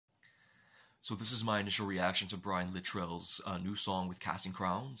So this is my initial reaction to Brian Littrell's new song with Casting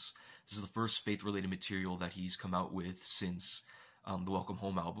Crowns. This is the first faith-related material that he's come out with since the Welcome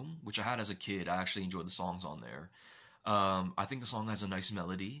Home album, which I had as a kid. I actually enjoyed the songs on there. I think the song has a nice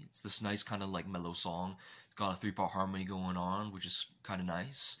melody. It's this nice kind of like mellow song. It's got a three-part harmony going on, which is kind of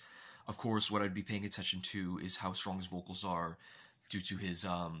nice. Of course, what I'd be paying attention to is how strong his vocals are due to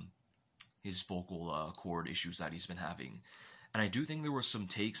his vocal cord issues that he's been having. And I do think there were some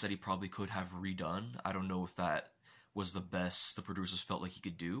takes that he probably could have redone. I don't know if that was the best the producers felt like he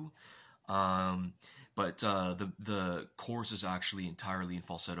could do. But the chorus is actually entirely in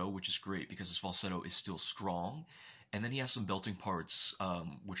falsetto, which is great because his falsetto is still strong. And then he has some belting parts,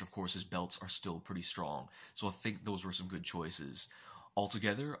 which of course his belts are still pretty strong. So I think those were some good choices.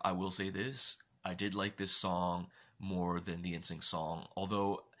 Altogether, I will say this, I did like this song more than the NSYNC song,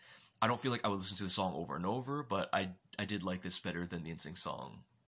 although I don't feel like I would listen to the song over and over, but I did like this better than the NSYNC song.